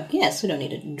could work, yes. We don't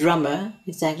need a drummer,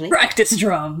 exactly. Practice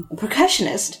drum. A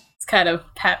percussionist. It's kind of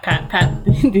pat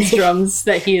these drums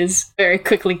that he has very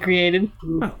quickly created.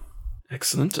 Oh,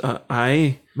 excellent.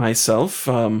 I, myself,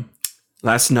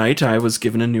 last night I was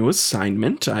given a new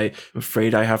assignment. I'm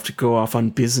afraid I have to go off on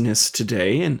business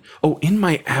today. And, in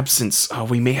my absence,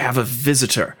 we may have a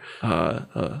visitor.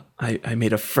 I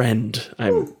made a friend,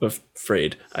 I'm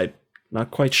afraid. I'm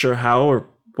not quite sure how or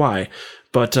why.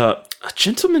 But a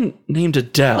gentleman named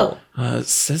Adele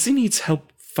says he needs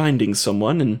help finding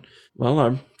someone. And, well,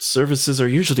 our services are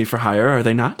usually for hire, are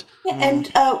they not? Yeah, and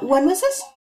when was this?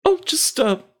 Oh, just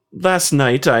last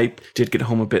night. I did get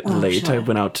home a bit late. Sure. I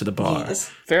went out to the bar.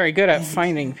 Yes. Very good at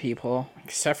finding people,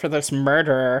 except for this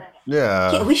murderer.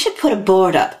 Yeah, we should put a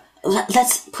board up.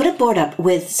 Let's put a board up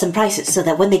with some prices so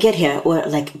that when they get here,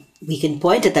 we can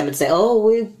point at them and say, "Oh,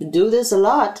 we do this a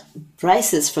lot."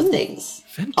 Prices for things.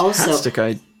 Fantastic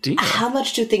idea. How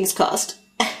much do things cost?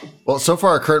 Well, so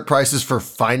far our current prices for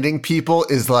finding people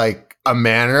is like a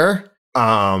manor.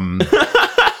 I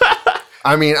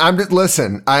mean, I'm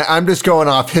just going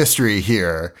off history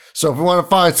here. So if we want to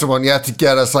find someone, you have to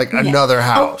get us like another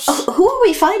house. Who are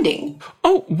we finding?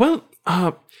 Oh, well,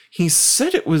 he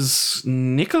said it was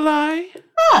Nikolai.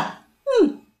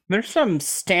 There's some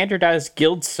standardized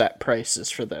guild set prices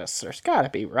for this. There's gotta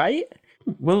be, right?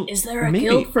 Well, Is there a maybe.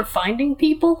 guild for finding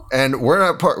people? And we're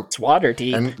not part. It's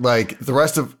Waterdeep. And like the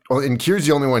rest of, and Kier's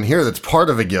the only one here that's part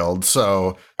of a guild.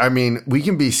 So, I mean, we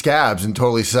can be scabs and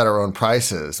totally set our own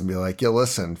prices and be like, yo,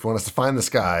 listen, if you want us to find this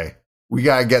guy, we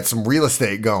got to get some real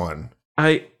estate going.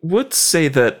 I would say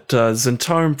that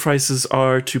Zentarum prices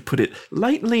are, to put it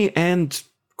lightly and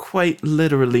quite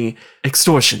literally,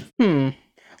 extortion.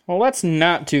 Well, let's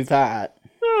not do that.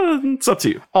 It's up to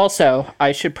you. Also,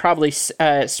 I should probably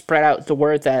spread out the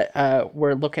word that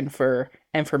we're looking for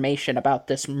information about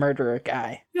this murderer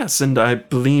guy. Yes, and I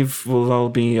believe we'll all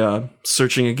be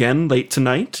searching again late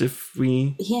tonight if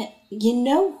we... Yeah, you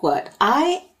know what?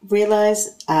 I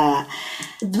realize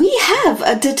we have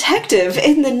a detective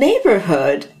in the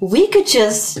neighborhood. We could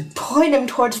just point him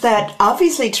towards that,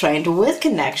 obviously trained with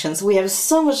connections. We have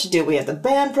so much to do. We have the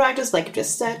band practice, like you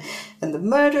just said, and the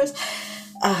murders.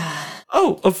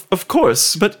 Oh, of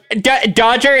course, but...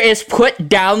 Dodger is put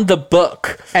down the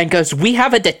book and goes, "We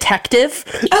have a detective?"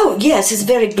 Oh, yes, it's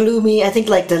very gloomy. I think,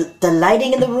 like, the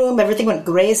lighting in the room, everything went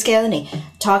grayscale, and he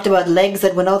talked about legs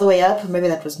that went all the way up. Maybe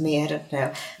that was me, I don't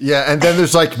know. Yeah, and then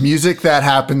there's like music that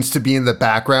happens to be in the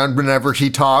background whenever he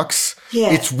talks.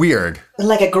 Yeah. It's weird.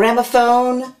 Like a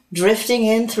gramophone drifting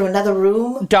in through another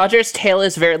room. Dodger's tail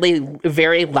is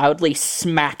very loudly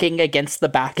smacking against the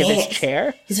back of his Yes.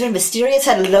 chair. He's very mysterious,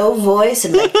 had a low voice,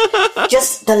 and like,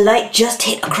 just the light just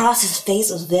hit across his face.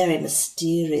 It was very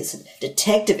mysterious and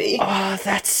detective-y. Oh,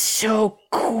 that's so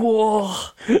cool.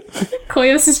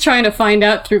 Koyos is trying to find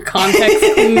out through context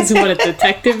clues what a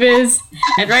detective is,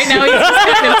 and right now he's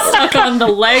just kind of stuck on the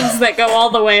legs that go all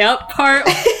the way up part.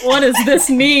 What does this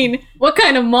mean? What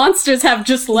kind of monsters have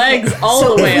just legs all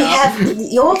So the if way we up? have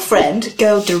your friend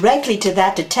go directly to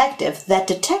that detective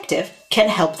can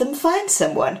help them find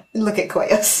someone. Look at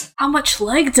Koyos. How much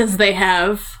leg does they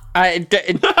have? I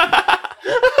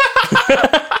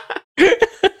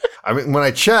mean, when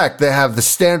I checked, they have the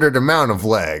standard amount of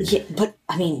leg. Yeah, but,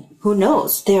 I mean, who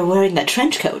knows? They're wearing that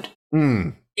trench coat.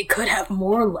 They could have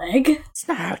more leg? It's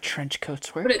not how trench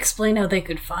coats work. Would explain how they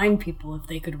could find people if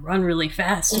they could run really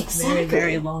fast with very, Exactly.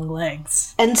 very long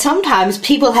legs. And sometimes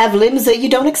people have limbs that you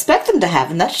don't expect them to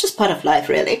have, and that's just part of life,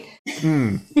 really.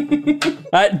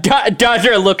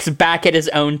 Dodger looks back at his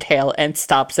own tail and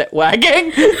stops it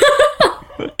wagging.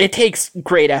 It takes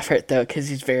great effort, though, because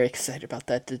he's very excited about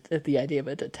the idea of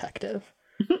a detective.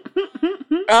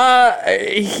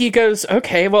 He goes,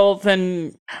 "Okay, well,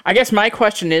 then I guess my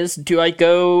question is, do I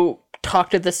go talk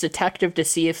to this detective to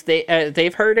see if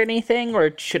they've heard anything,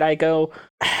 or should I go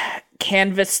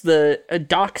canvass the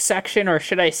dock section, or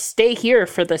should I stay here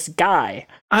for this guy?"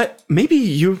 Maybe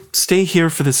you stay here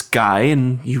for this guy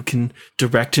and you can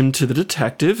direct him to the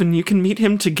detective and you can meet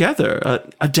him together.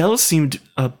 Adele seemed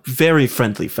a very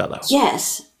friendly fellow.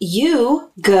 Yes,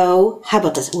 you go. How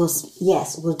about this?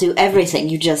 We'll do everything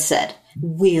you just said.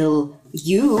 Will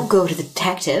you go to the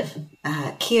detective?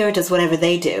 Kier does whatever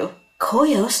they do.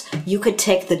 Koyos, you could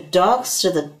take the dogs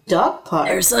to the dog park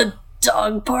There's a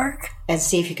dog park? and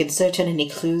see if you can search on any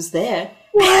clues there.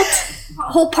 What?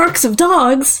 Whole parks of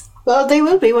dogs? Well, they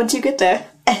will be once you get there.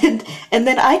 And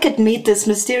then I could meet this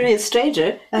mysterious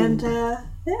stranger and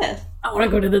Yeah. I want to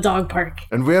go to the dog park.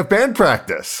 And we have band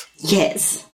practice.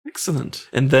 Yes. Excellent.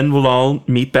 And then we'll all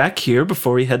meet back here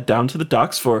before we head down to the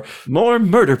docks for more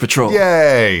Murder Patrol.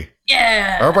 Yay!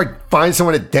 Yeah. I hope I find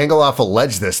someone to dangle off a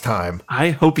ledge this time.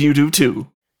 I hope you do too.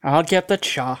 I'll get the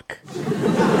chalk.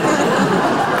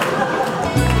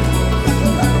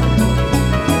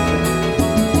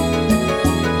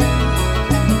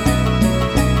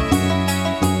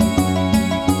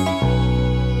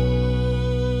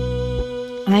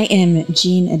 I am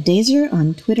Jean Adaser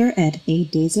on Twitter at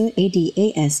Adaser,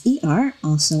 Adaser,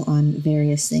 also on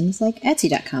various things like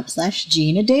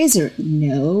Etsy.com/Jean Adaser.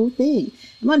 No big.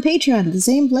 I'm on Patreon at the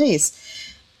same place.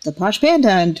 The Posh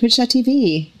Panda on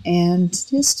Twitch.tv. And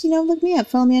just, look me up.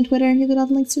 Follow me on Twitter and you'll get all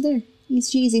the links through there. Easy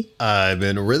cheesy. I've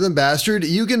been Rhythm Bastard.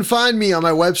 You can find me on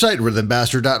my website,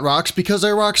 rhythmbastard.rocks. Because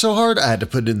I rock so hard, I had to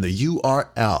put in the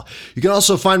URL. You can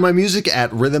also find my music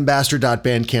at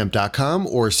rhythmbastard.bandcamp.com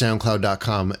or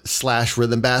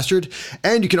soundcloud.com/rhythmbastard.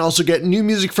 And you can also get new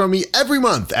music from me every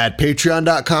month at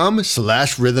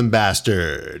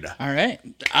patreon.com/rhythmbastard. All right.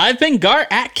 I've been Gar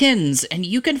Atkins, and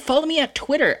you can follow me at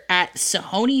Twitter at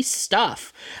Sahoni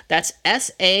Stuff. That's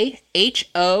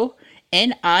SAHONI_stuff.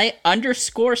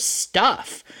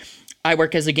 I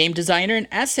work as a game designer and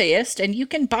essayist, and you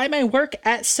can buy my work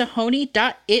at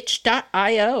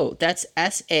sahoni.itch.io. That's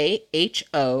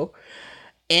SAHONI.itch.io.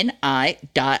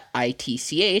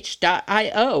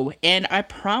 And I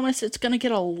promise it's going to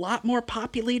get a lot more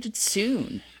populated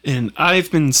soon. And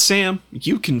I've been Sam.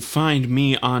 You can find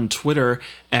me on Twitter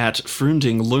at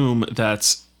Frundingloom.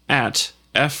 That's at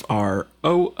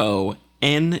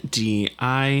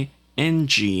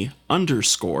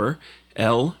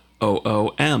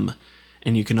FROONDING_LOOM.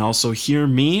 And you can also hear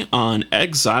me on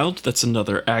Exiled. That's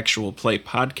another actual play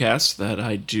podcast that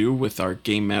I do with our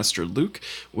Game Master Luke,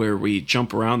 where we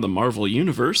jump around the Marvel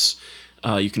Universe.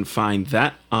 You can find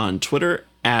that on Twitter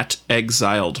at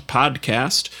Exiled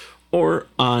Podcast or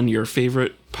on your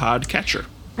favorite podcatcher.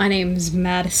 My name's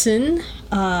Madison.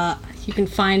 You can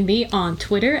find me on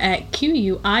Twitter at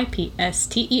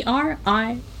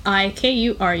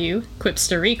QUIPSTERIIKURU,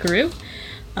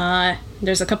 Quipsterikaru.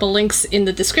 There's a couple links in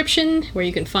the description where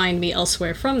you can find me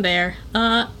elsewhere from there.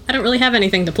 I don't really have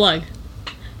anything to plug.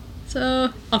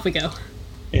 So, off we go.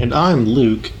 And I'm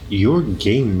Luke, your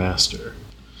Game Master.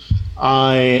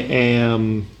 I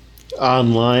am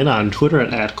online on Twitter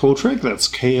at Koltreg, that's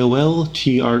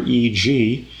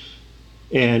KOLTREG.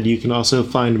 And you can also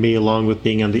find me along with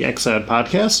being on the XAD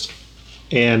podcast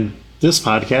and this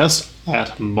podcast at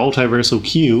Multiversal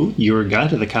Q, your guide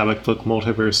to the comic book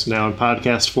multiverse now in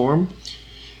podcast form,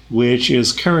 which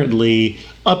is currently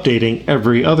updating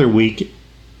every other week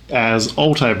as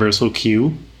Ultiversal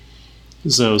Q.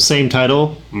 So same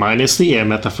title, minus the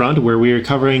M at the front, where we are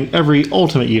covering every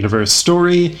Ultimate Universe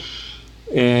story.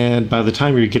 And by the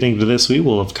time you're getting to this, we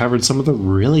will have covered some of the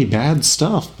really bad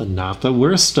stuff, but not the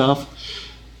worst stuff.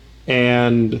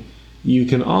 And you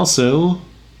can also,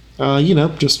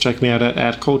 just check me out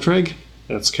at Koltreg.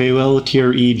 That's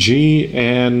KOLTREG.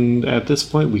 And at this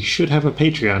point, we should have a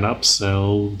Patreon up,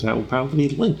 so that will probably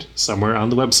be linked somewhere on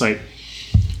the website.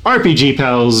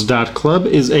 RPGPals.club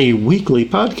is a weekly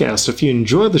podcast. If you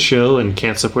enjoy the show and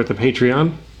can't support the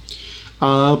Patreon,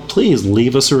 please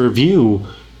leave us a review.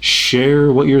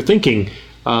 Share what you're thinking.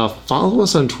 Follow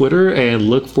us on Twitter and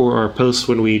look for our posts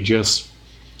when we just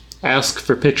ask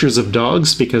for pictures of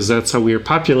dogs, because that's how we are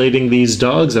populating these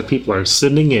dogs that people are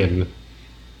sending in.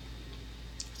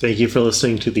 Thank you for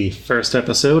listening to the first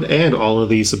episode and all of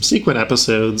the subsequent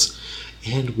episodes,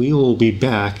 and we will be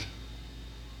back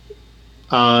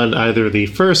on either the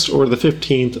 1st or the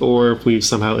 15th, or if we've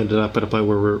somehow ended up at a point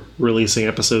where we're releasing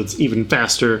episodes even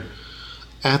faster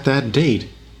at that date.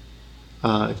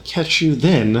 Catch you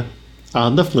then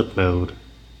on the flip mode.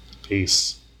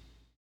 Peace.